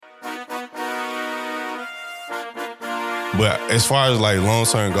But as far as like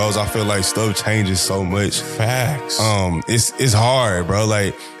long-term goals, I feel like stuff changes so much. Facts. It's hard, bro.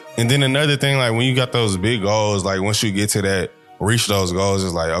 Like, and then another thing, like when you got those big goals, like once you get to that, reach those goals,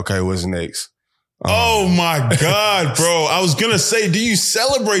 it's like, okay, what's next? Oh my God, bro. I was going to say, do you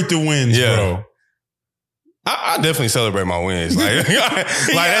celebrate the wins, bro? I definitely celebrate my wins. Like, he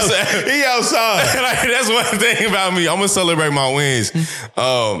outside. Like, that's one thing about me. I'm gonna celebrate my wins.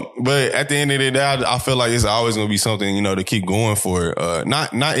 But at the end of the day, I feel like it's always gonna be something, you know, to keep going for.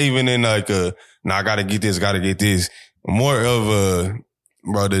 Not even in like I gotta get this. More of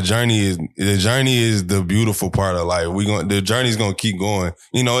bro, the journey is the beautiful part of life. The journey's gonna keep going,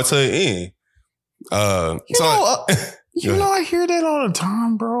 you know, until the end. You know, I hear that all the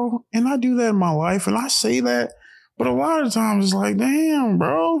time, bro. And I do that in my life. And I say that. But a lot of times it's like, damn,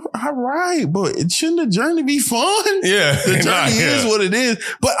 bro, all right. But shouldn't the journey be fun? Yeah. The journey is what it is.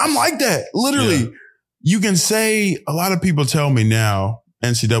 But I'm like that. Literally, you can say, a lot of people tell me now,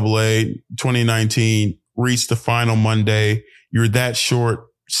 NCAA 2019 reached the final Monday. You're that short.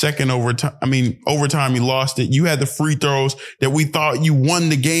 Second overtime, you lost it. You had the free throws that we thought you won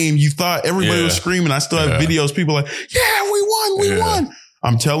the game. You thought everybody was screaming. I still have videos. People like, yeah, we won.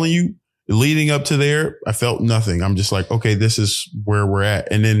 I'm telling you, leading up to there, I felt nothing. I'm just like, okay, this is where we're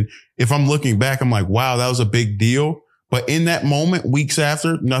at. And then if I'm looking back, I'm like, wow, that was a big deal. But in that moment, weeks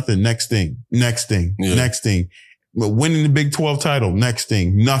after, nothing. Next thing. But winning the Big 12 title, next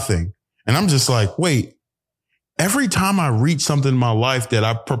thing, nothing. And I'm just like, wait. Every time I reach something in my life that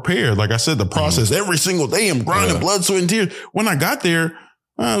I prepared, like I said, the process, every single day I'm grinding blood, sweat, and tears. When I got there,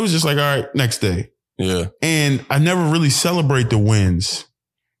 it was just like, all right, next day. Yeah. And I never really celebrate the wins.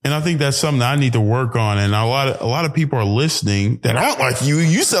 And I think that's something that I need to work on. And a lot of people are listening that aren't like you.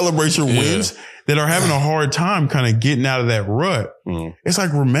 You celebrate your wins that are having a hard time kind of getting out of that rut. It's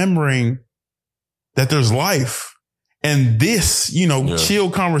like remembering that there's life. And this, you know, chill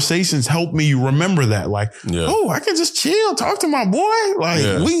conversations help me remember that. Like, oh, I can just chill, talk to my boy.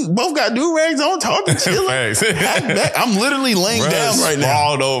 Like, we both got do-rags on, talking, chilling. I'm literally laying down right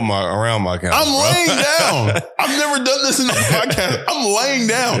now. Around my couch. I'm laying down. I've never done this in a podcast. I'm laying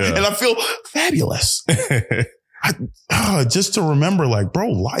down and I feel fabulous. Just to remember, like, bro,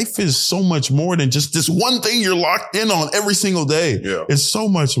 life is so much more than just this one thing you're locked in on every single day. Yeah. It's so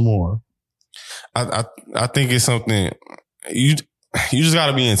much more. I think it's something you just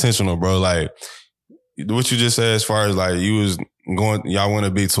gotta be intentional, bro. Like what you just said, as far as like you was going, y'all won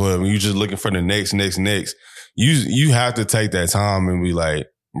a Big 12 and you just looking for the next. You have to take that time and be like,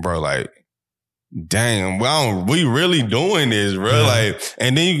 bro, like, dang, we really doing this, bro. Yeah. Like,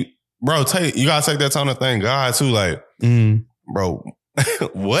 and then you gotta take that time to thank God too. Like, bro,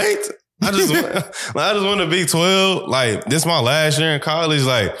 what? I just won a Big 12. Like, this is my last year in college.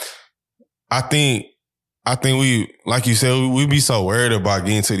 Like, I think we, like you said, we be so worried about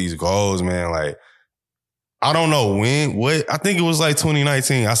getting to these goals, man. Like, I don't know I think it was like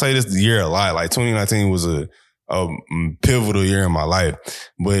 2019. I say this year a lot. Like 2019 was a pivotal year in my life,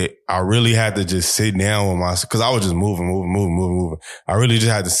 but I really had to just sit down with myself because I was just moving. I really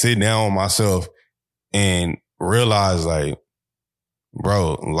just had to sit down with myself and realize, like,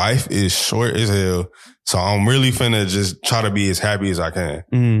 bro, life is short as hell. So I'm really finna just try to be as happy as I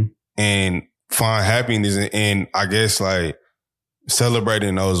can. And find happiness and I guess like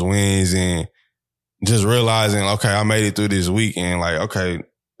celebrating those wins and just realizing, okay, I made it through this week and like, okay,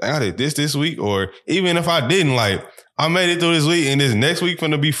 I did this week, or even if I didn't, like, I made it through this week and this next week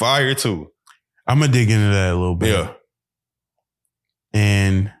finna be fire too. I'm gonna dig into that a little bit. Yeah.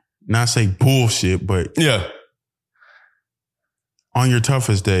 And not say bullshit, but on your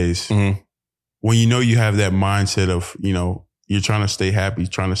toughest days, when you know you have that mindset of, you know, you're trying to stay happy,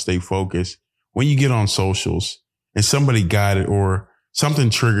 trying to stay focused. When you get on socials and somebody got it or something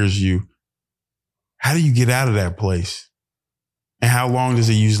triggers you, how do you get out of that place? And how long does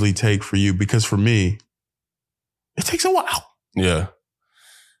it usually take for you? Because for me, it takes a while. Yeah.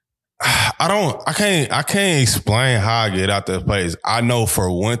 I can't explain how I get out that place. I know for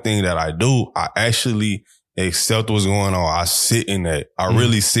one thing that I do, I actually accept what's going on. I sit in that. I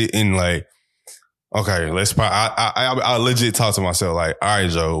really sit in like, okay, I legit talk to myself like, all right,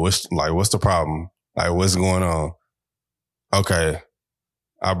 Joe, what's the problem? Like, what's going on? Okay.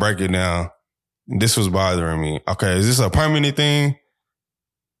 I break it down. This was bothering me. Okay. Is this a permanent thing?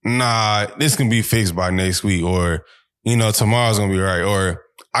 Nah, this can be fixed by next week, or, you know, tomorrow's going to be right, or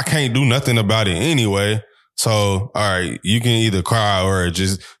I can't do nothing about it anyway. So, all right, you can either cry or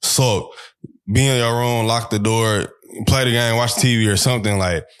just sulk, be in your room, lock the door, play the game, watch TV or something,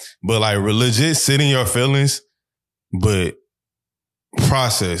 like, but like legit sit in your feelings, but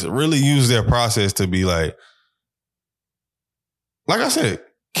process, really use that process to be like, like I said,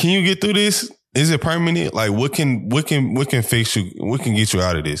 can you get through this? Is it permanent? Like what can fix you? What can get you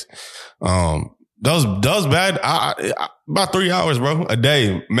out of this? That was bad. I about 3 hours, bro, a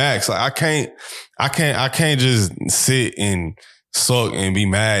day max. Like I can't just sit and suck and be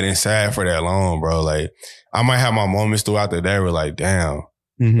mad and sad for that long, bro. Like I might have my moments throughout the day where like, damn,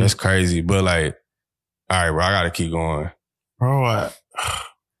 that's crazy. But like, all right, bro, I gotta keep going. Bro,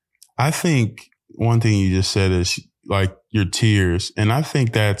 I think one thing you just said is like your tears. And I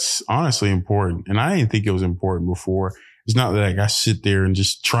think that's honestly important. And I didn't think it was important before. It's not that I sit there and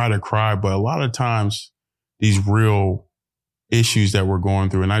just try to cry, but a lot of times these real issues that we're going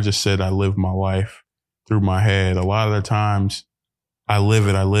through, and I just said I live my life through my head. A lot of the times I live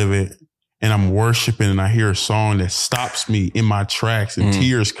it, and I'm worshiping and I hear a song that stops me in my tracks and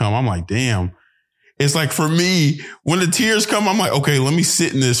tears come. I'm like, damn. It's like for me, when the tears come, I'm like, okay, let me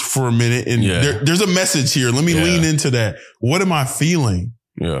sit in this for a minute. And there's a message here. Let me lean into that. What am I feeling?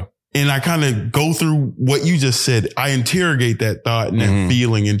 Yeah. And I kind of go through what you just said. I interrogate that thought and that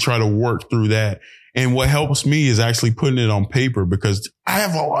feeling and try to work through that. And what helps me is actually putting it on paper because I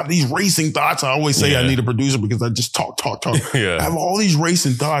have a lot of these racing thoughts. I always say I need a producer because I just talk. I have all these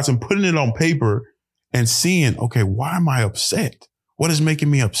racing thoughts and putting it on paper and seeing, okay, why am I upset? What is making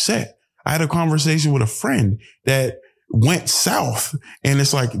me upset? I had a conversation with a friend that went south and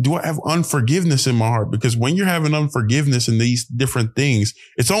it's like, do I have unforgiveness in my heart? Because when you're having unforgiveness in these different things,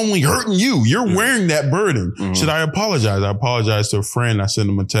 it's only hurting you. You're wearing that burden. Should I apologize? I apologize to a friend. I sent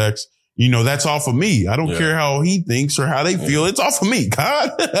him a text. You know, that's off of me. I don't care how he thinks or how they feel. It's off of me.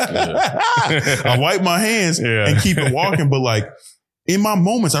 God, I wipe my hands and keep it walking. But like in my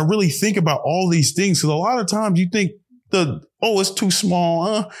moments, I really think about all these things. Cause a lot of times you think it's too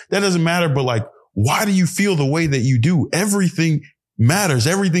small. That doesn't matter. But like, why do you feel the way that you do? Everything matters.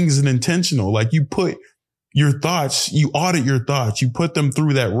 Everything is intentional. Like you put your thoughts, you audit your thoughts, you put them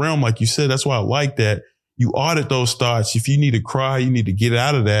through that realm. Like you said, that's why I like that. You audit those thoughts. If you need to cry, you need to get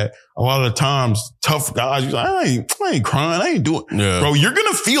out of that. A lot of times, tough guys, you're like, I ain't crying. I ain't doing it. Yeah. Bro, you're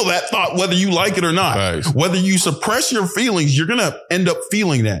going to feel that thought whether you like it or not. Right. Whether you suppress your feelings, you're going to end up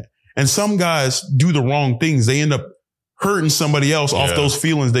feeling that. And some guys do the wrong things. They end up hurting somebody else off those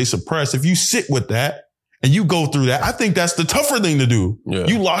feelings they suppress. If you sit with that and you go through that, I think that's the tougher thing to do. Yeah.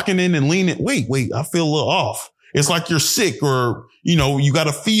 You locking in and leaning. Wait, I feel a little off. It's like you're sick or, you know, you got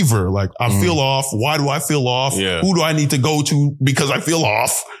a fever. Like I feel off. Why do I feel off? Yeah. Who do I need to go to because I feel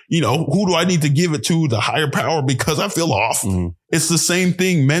off? You know, who do I need to give it to? The higher power because I feel off. It's the same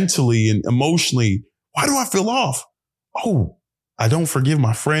thing mentally and emotionally. Why do I feel off? Oh, I don't forgive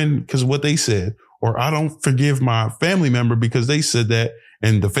my friend because of what they said. Or I don't forgive my family member because they said that.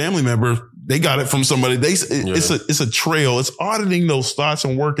 And the family member, they got it from somebody. It's a trail. It's auditing those thoughts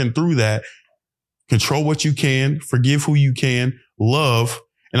and working through that. Control what you can, forgive who you can, love.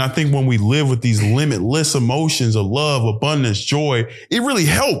 And I think when we live with these limitless emotions of love, abundance, joy, it really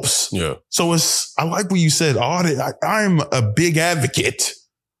helps. Yeah. So I like what you said, audit. I'm a big advocate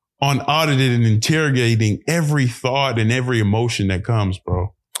on auditing and interrogating every thought and every emotion that comes,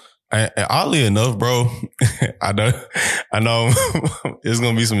 bro. And oddly enough, bro, I know there's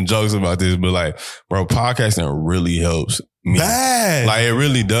going to be some jokes about this, but like, bro, podcasting really helps me. Bad. Like it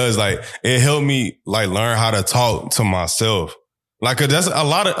really does. Like it helped me like learn how to talk to myself. Like, cause that's a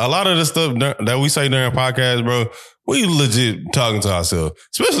lot of the stuff that we say during podcasts, bro. We legit talking to ourselves,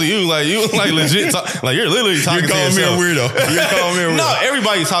 especially you like legit, like you're literally talking to yourself. You're calling me a weirdo. You're calling me a weirdo. No,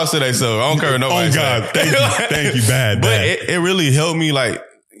 everybody talks to themselves. I don't care what nobody says. Oh God, thank you, bad. But it really helped me like,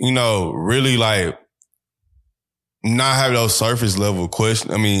 you know, really like not have those surface level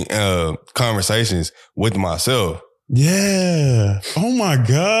conversations with myself. Yeah. Oh my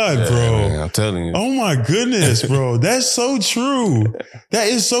God, bro. Man, I'm telling you. Oh my goodness, bro. That's so true. That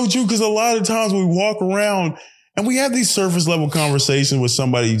is so true. Cause a lot of times we walk around and we have these surface level conversations with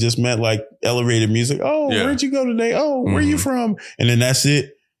somebody you just met, like elevated music. Oh, where'd you go today? Oh, where you from? And then that's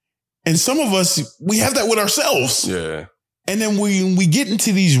it. And some of us, we have that with ourselves. Yeah. And then we get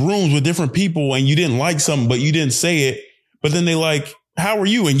into these rooms with different people and you didn't like something, but you didn't say it. But then they like, how are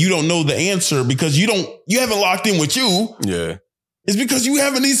you? And you don't know the answer because you haven't locked in with you. Yeah. It's because you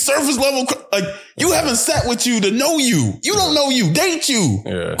having these surface level, like you haven't sat with you to know you. You don't know you, date you,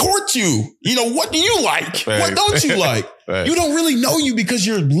 court you. You know, what do you like? Thanks. What don't you like? You don't really know you because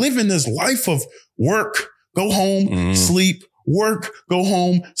you're living this life of work, go home, sleep, work, go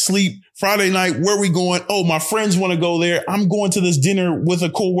home, sleep. Friday night, where we going? Oh, my friends want to go there. I'm going to this dinner with a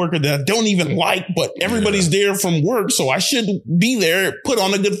coworker that I don't even like, but everybody's there from work. So I should be there, put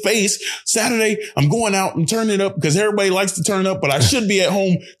on a good face. Saturday, I'm going out and turning it up because everybody likes to turn up, but I should be at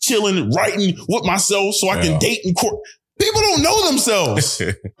home chilling, writing with myself so I can date and court. People don't know themselves.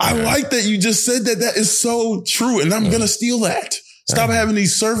 I like that you just said that. That is so true. And I'm going to steal that. Stop having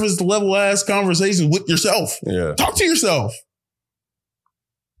these surface level ass conversations with yourself. Yeah. Talk to yourself.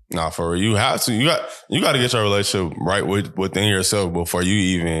 Nah, for real. You have to. You got to get your relationship right within yourself before you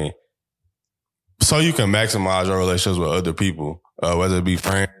even, so you can maximize your relationships with other people, whether it be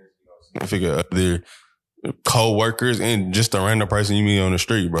friends, significant other, co-workers, and just a random person you meet on the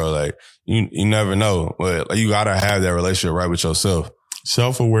street, bro. Like, you never know. But like, you got to have that relationship right with yourself.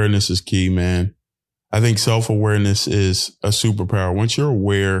 Self-awareness is key, man. I think self-awareness is a superpower. Once you're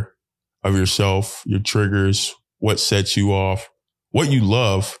aware of yourself, your triggers, what sets you off, what you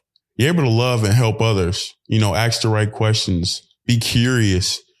love, you're able to love and help others. You know, ask the right questions. Be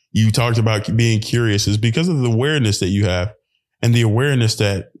curious. You talked about being curious. Is because of the awareness that you have and the awareness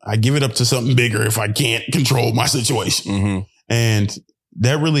that I give it up to something bigger if I can't control my situation. Mm-hmm. And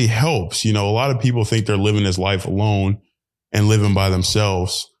that really helps. You know, a lot of people think they're living this life alone and living by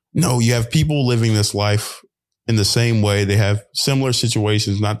themselves. No, you have people living this life in the same way. They have similar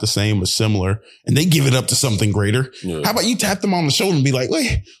situations, not the same, but similar, and they give it up to something greater. Yeah. How about you tap them on the shoulder and be like, wait,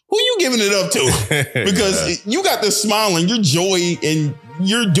 who are you giving it up to? Because you got this smile and your joy and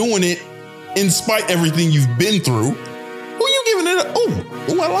you're doing it in spite of everything you've been through. Who are you giving it up?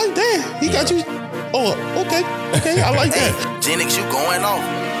 Oh, I like that. He got you. Oh, okay. I like that. Gen X, you going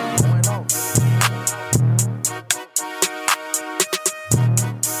off.